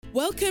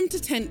Welcome to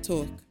Tent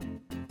Talk,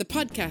 the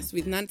podcast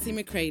with Nancy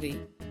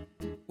McCready,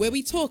 where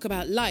we talk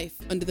about life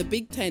under the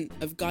big tent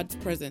of God's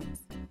presence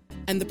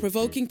and the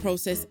provoking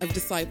process of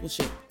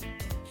discipleship.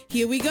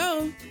 Here we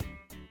go.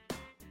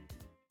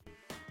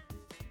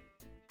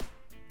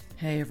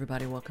 Hey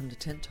everybody, welcome to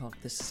Tent Talk.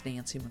 This is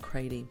Nancy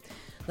McCready.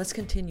 Let's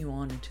continue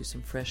on into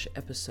some fresh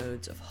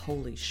episodes of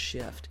Holy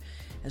Shift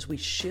as we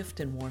shift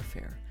in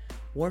warfare.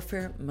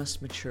 Warfare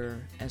must mature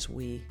as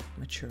we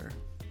mature.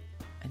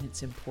 And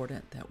it's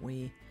important that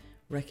we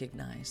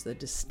recognize the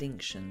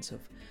distinctions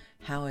of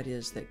how it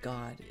is that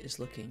God is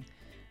looking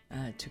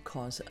to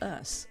cause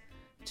us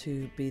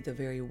to be the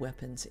very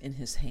weapons in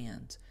His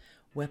hands,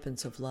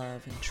 weapons of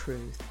love and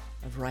truth,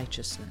 of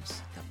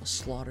righteousness that will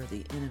slaughter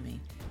the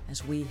enemy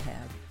as we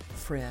have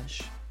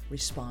fresh,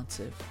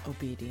 responsive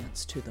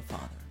obedience to the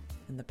Father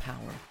in the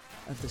power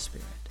of the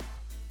Spirit.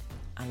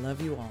 I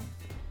love you all.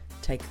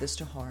 Take this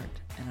to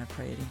heart, and I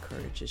pray it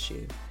encourages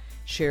you.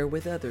 Share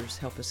with others.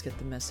 Help us get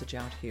the message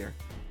out here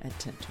at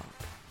Tent Talk.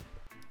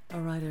 All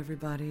right,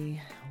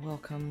 everybody.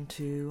 Welcome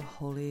to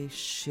Holy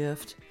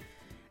Shift.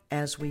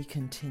 As we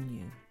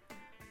continue,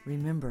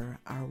 remember,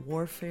 our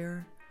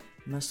warfare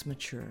must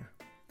mature.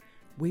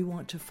 We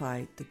want to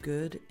fight the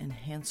good and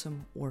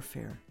handsome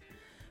warfare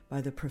by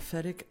the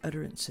prophetic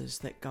utterances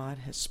that God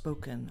has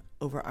spoken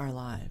over our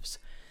lives.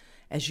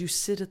 As you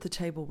sit at the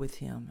table with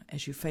Him,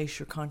 as you face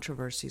your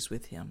controversies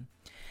with Him,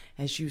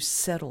 as you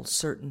settle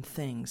certain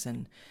things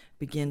and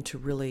begin to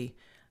really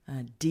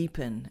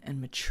deepen and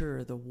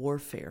mature the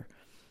warfare,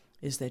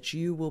 is that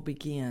you will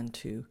begin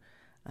to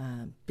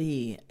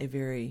be a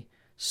very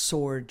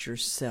sword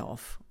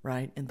yourself,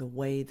 right, in the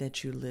way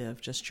that you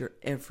live, just your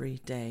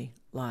everyday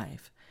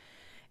life.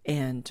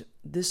 And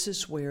this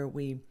is where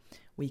we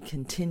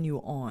continue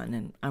on.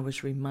 And I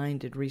was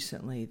reminded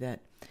recently that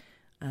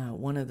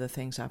one of the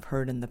things I've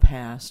heard in the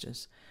past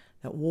is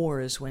that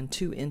war is when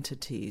two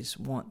entities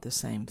want the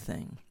same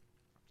thing.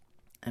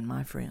 And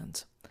my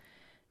friends,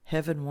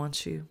 heaven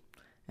wants you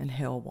and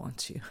hell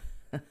wants you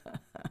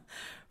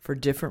for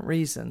different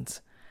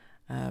reasons.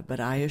 But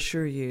I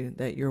assure you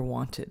that you're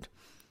wanted.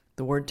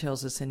 The Word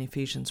tells us in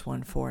Ephesians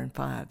 1, 4, and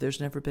 5, there's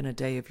never been a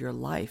day of your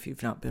life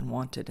you've not been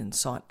wanted and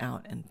sought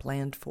out and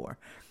planned for.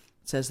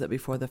 It says that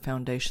before the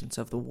foundations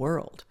of the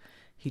world,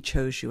 He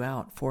chose you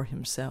out for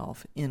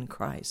Himself in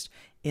Christ,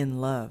 in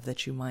love,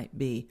 that you might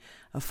be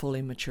a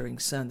fully maturing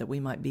son, that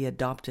we might be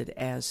adopted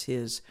as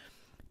His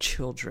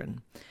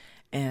children.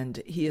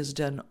 And He has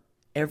done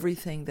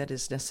everything that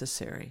is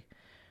necessary,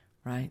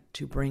 right,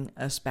 to bring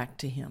us back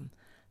to Him,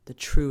 the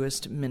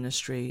truest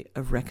ministry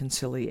of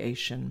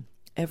reconciliation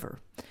ever.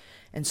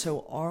 And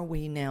so are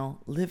we now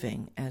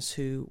living as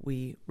who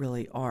we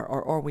really are,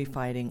 or are we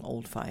fighting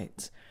old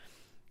fights?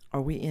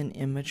 Are we in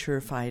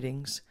immature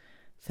fightings,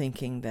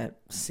 thinking that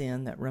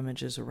sin that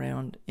rummages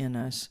around in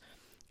us,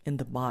 in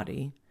the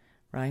body,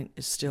 right,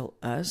 is still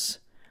us?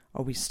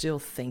 Are we still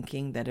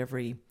thinking that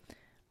every,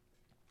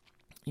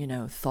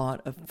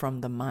 thought from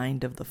the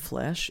mind of the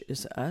flesh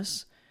is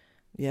us?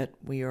 Yet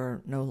we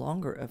are no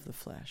longer of the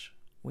flesh.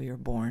 We are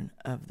born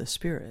of the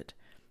Spirit.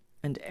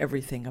 And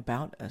everything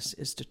about us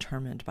is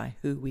determined by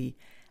who we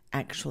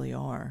actually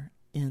are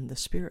in the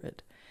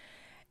Spirit.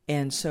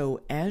 And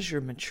so as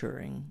you're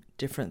maturing,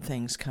 different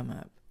things come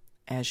up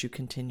as you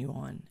continue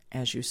on,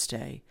 as you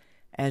stay,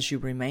 as you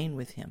remain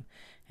with Him,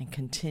 and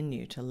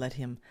continue to let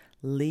Him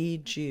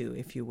lead you,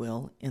 if you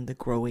will, in the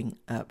growing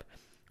up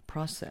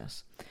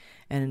process.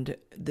 And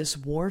this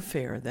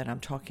warfare that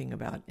I'm talking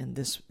about in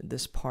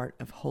this part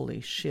of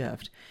Holy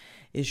Shift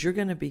is you're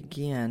going to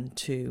begin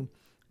to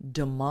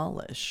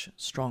demolish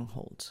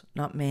strongholds,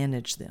 not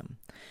manage them.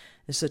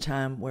 It's a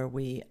time where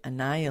we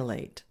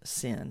annihilate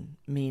sin,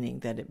 meaning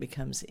that it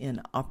becomes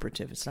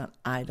inoperative. It's not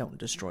I don't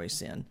destroy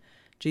sin.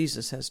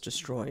 Jesus has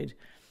destroyed,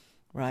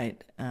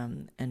 right,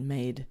 and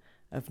made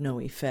of no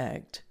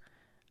effect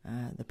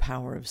the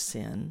power of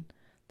sin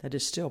that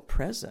is still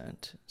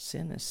present.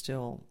 Sin is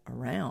still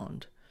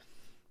around,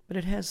 but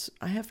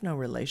I have no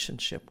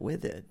relationship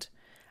with it.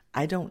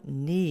 I don't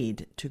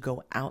need to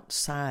go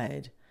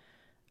outside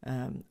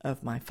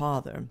of my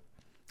Father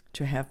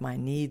to have my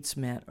needs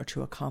met or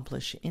to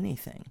accomplish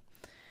anything.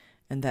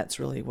 And that's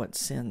really what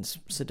sin's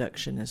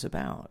seduction is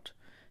about.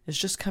 Is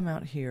just come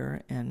out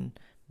here and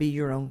be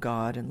your own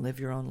God and live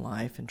your own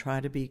life and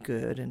try to be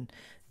good and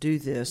do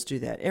this, do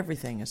that.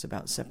 Everything is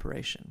about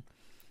separation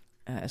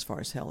as far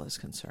as hell is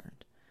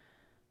concerned.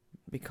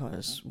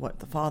 Because what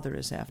the Father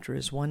is after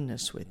is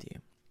oneness with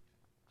you.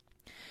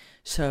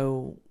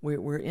 So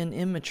we're in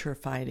immature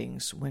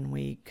fightings when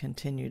we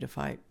continue to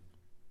fight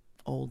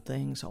old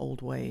things,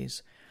 old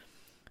ways.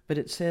 But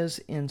it says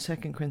in 2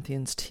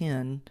 Corinthians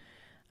 10,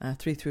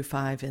 3 through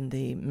 5 in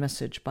the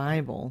Message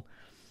Bible,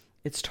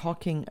 it's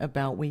talking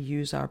about we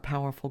use our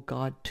powerful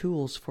God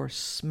tools for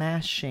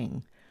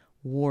smashing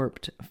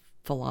warped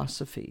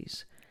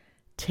philosophies,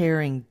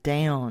 tearing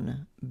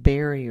down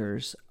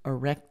barriers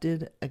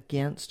erected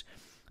against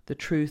the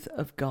truth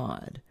of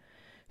God,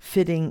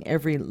 fitting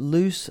every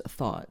loose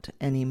thought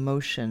and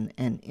emotion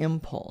and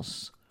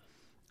impulse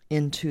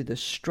into the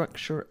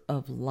structure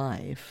of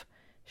life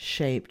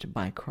shaped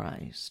by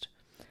Christ.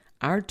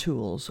 Our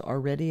tools are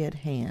ready at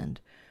hand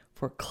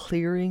for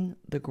clearing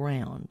the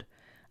ground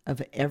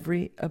of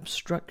every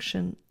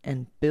obstruction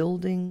and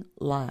building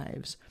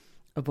lives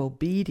of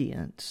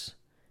obedience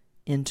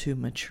into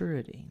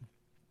maturity.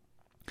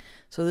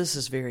 So this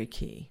is very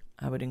key.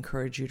 I would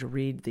encourage you to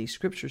read these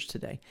scriptures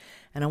today.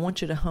 And I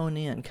want you to hone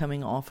in,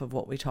 coming off of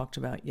what we talked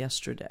about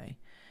yesterday,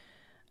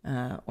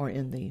 or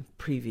in the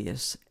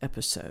previous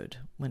episode,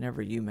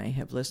 whenever you may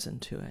have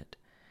listened to it,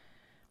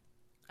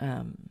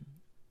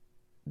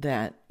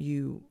 that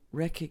you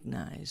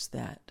recognize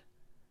that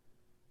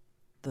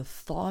the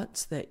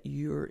thoughts that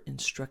you're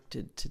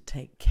instructed to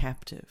take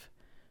captive,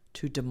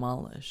 to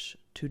demolish,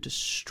 to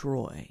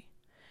destroy,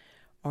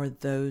 are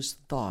those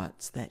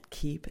thoughts that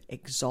keep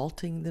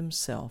exalting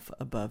themselves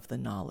above the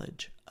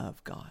knowledge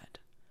of God.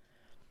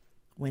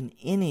 When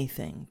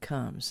anything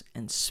comes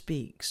and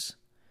speaks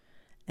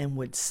and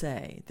would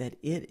say that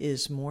it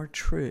is more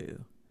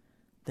true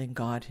than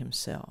God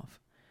himself,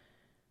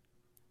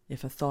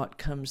 if a thought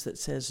comes that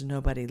says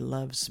nobody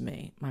loves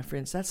me, my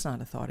friends, that's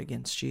not a thought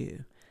against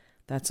you.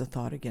 That's a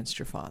thought against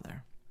your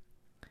Father.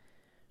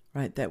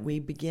 Right? That we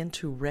begin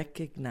to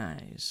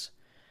recognize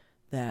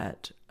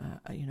that,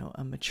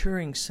 a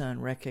maturing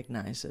son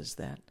recognizes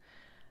that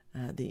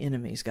the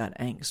enemy's got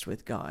angst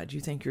with God.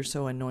 You think you're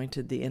so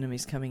anointed the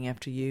enemy's coming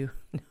after you?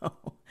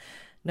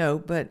 No,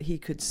 but he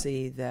could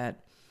see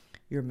that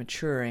you're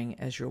maturing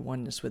as your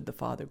oneness with the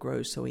Father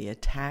grows, so he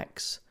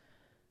attacks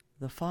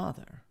the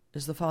Father.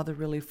 Is the Father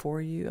really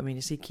for you? I mean,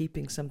 is he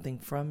keeping something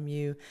from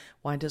you?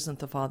 Why doesn't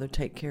the Father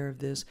take care of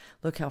this?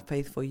 Look how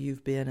faithful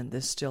you've been, and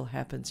this still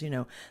happens.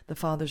 The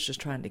Father's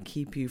just trying to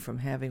keep you from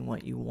having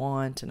what you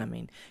want. And I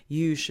mean,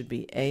 you should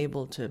be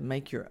able to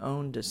make your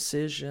own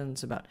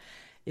decisions about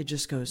it.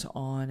 Just goes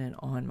on and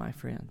on, my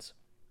friends.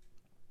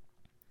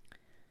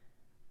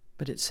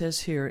 But it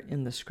says here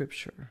in the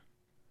scripture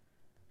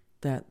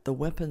that the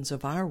weapons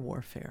of our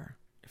warfare,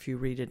 if you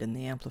read it in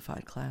the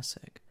Amplified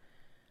Classic,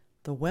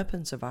 the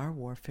weapons of our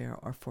warfare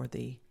are for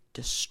the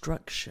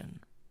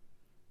destruction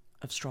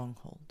of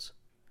strongholds.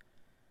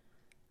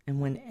 And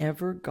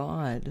whenever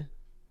God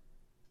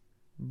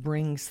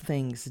brings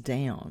things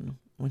down,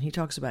 when he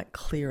talks about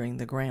clearing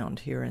the ground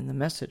here in the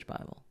Message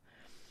Bible,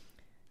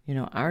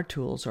 our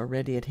tools are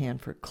ready at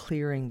hand for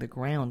clearing the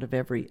ground of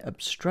every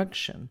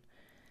obstruction.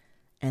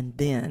 And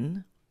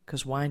then,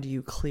 because why do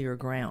you clear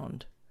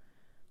ground?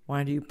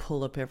 Why do you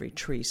pull up every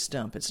tree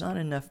stump? It's not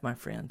enough, my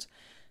friends,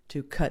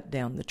 to cut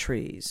down the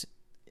trees.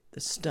 The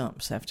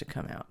stumps have to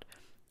come out.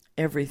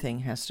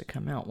 Everything has to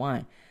come out.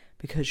 Why?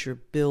 Because you're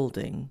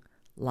building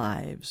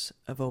lives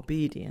of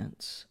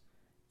obedience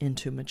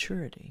into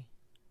maturity.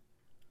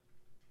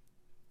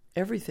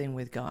 Everything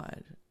with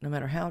God, no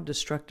matter how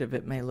destructive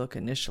it may look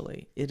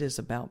initially, it is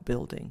about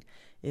building.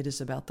 It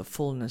is about the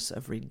fullness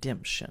of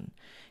redemption.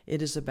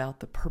 It is about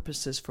the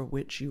purposes for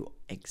which you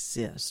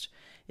exist.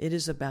 It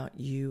is about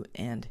you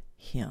and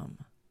him.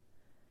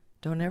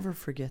 Don't ever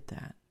forget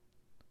that.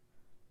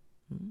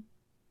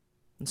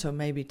 And so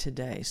maybe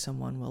today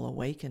someone will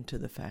awaken to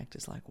the fact,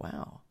 it's like,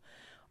 wow,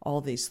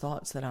 all these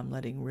thoughts that I'm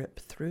letting rip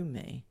through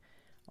me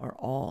are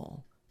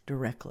all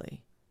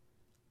directly,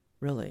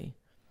 really,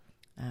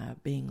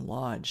 being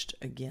lodged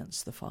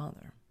against the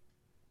Father.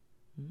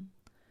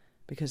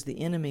 Because the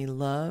enemy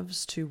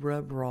loves to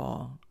rub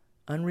raw,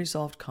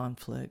 unresolved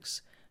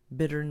conflicts,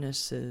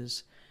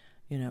 bitternesses.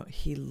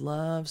 He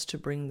loves to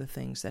bring the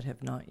things that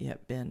have not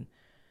yet been,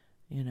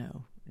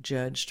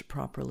 judged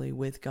properly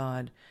with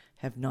God,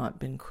 have not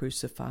been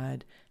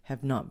crucified,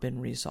 have not been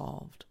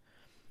resolved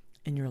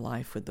in your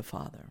life with the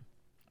Father.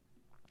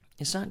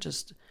 It's not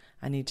just,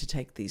 I need to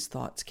take these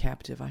thoughts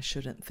captive. I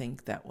shouldn't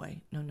think that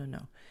way. No.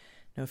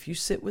 No, if you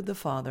sit with the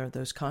Father,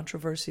 those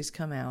controversies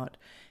come out.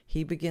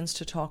 He begins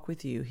to talk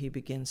with you. He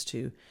begins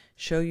to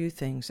show you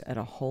things at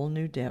a whole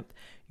new depth.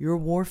 Your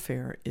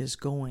warfare is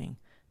going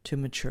to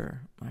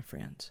mature, my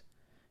friends.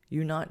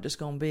 You're not just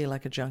going to be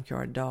like a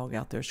junkyard dog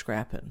out there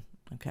scrapping,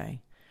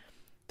 okay?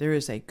 There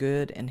is a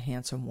good and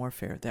handsome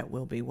warfare that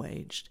will be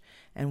waged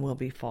and will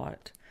be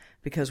fought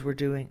because we're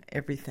doing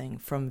everything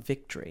from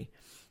victory.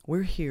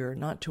 We're here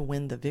not to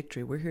win the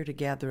victory. We're here to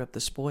gather up the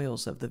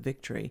spoils of the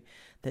victory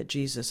that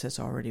Jesus has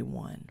already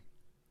won.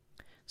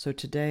 So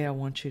today I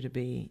want you to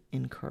be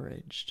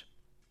encouraged.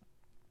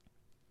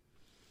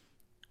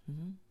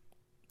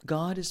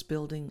 God is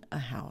building a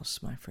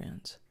house, my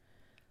friends,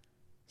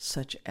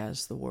 such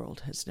as the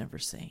world has never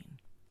seen.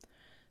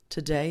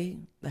 Today,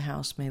 the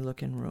house may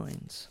look in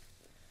ruins.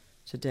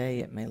 Today,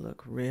 it may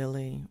look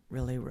really,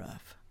 really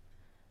rough.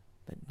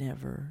 But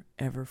never,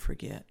 ever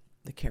forget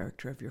the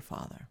character of your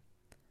Father.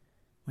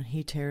 When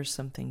he tears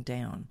something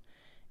down,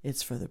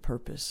 it's for the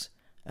purpose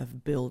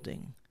of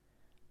building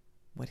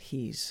what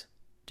he's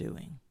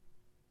doing.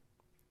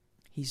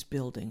 He's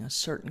building a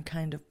certain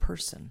kind of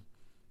person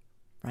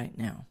right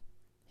now.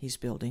 He's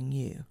building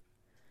you.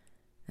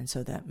 And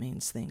so that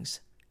means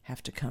things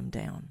have to come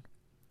down.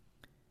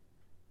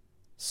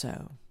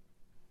 So,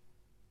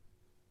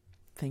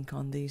 think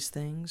on these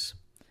things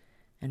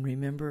and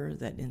remember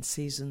that in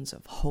seasons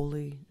of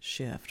holy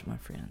shift, my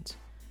friends,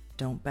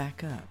 Don't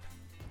back up.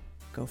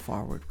 Go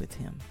forward with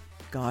him.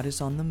 God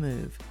is on the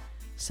move.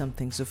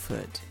 Something's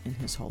afoot in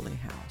his holy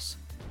house.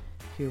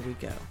 Here we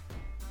go.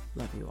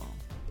 Love you all.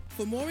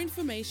 For more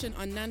information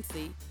on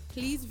Nancy,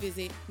 please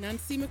visit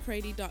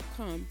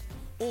nancymccready.com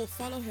or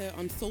follow her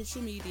on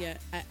social media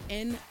at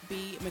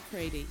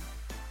NBMcCready.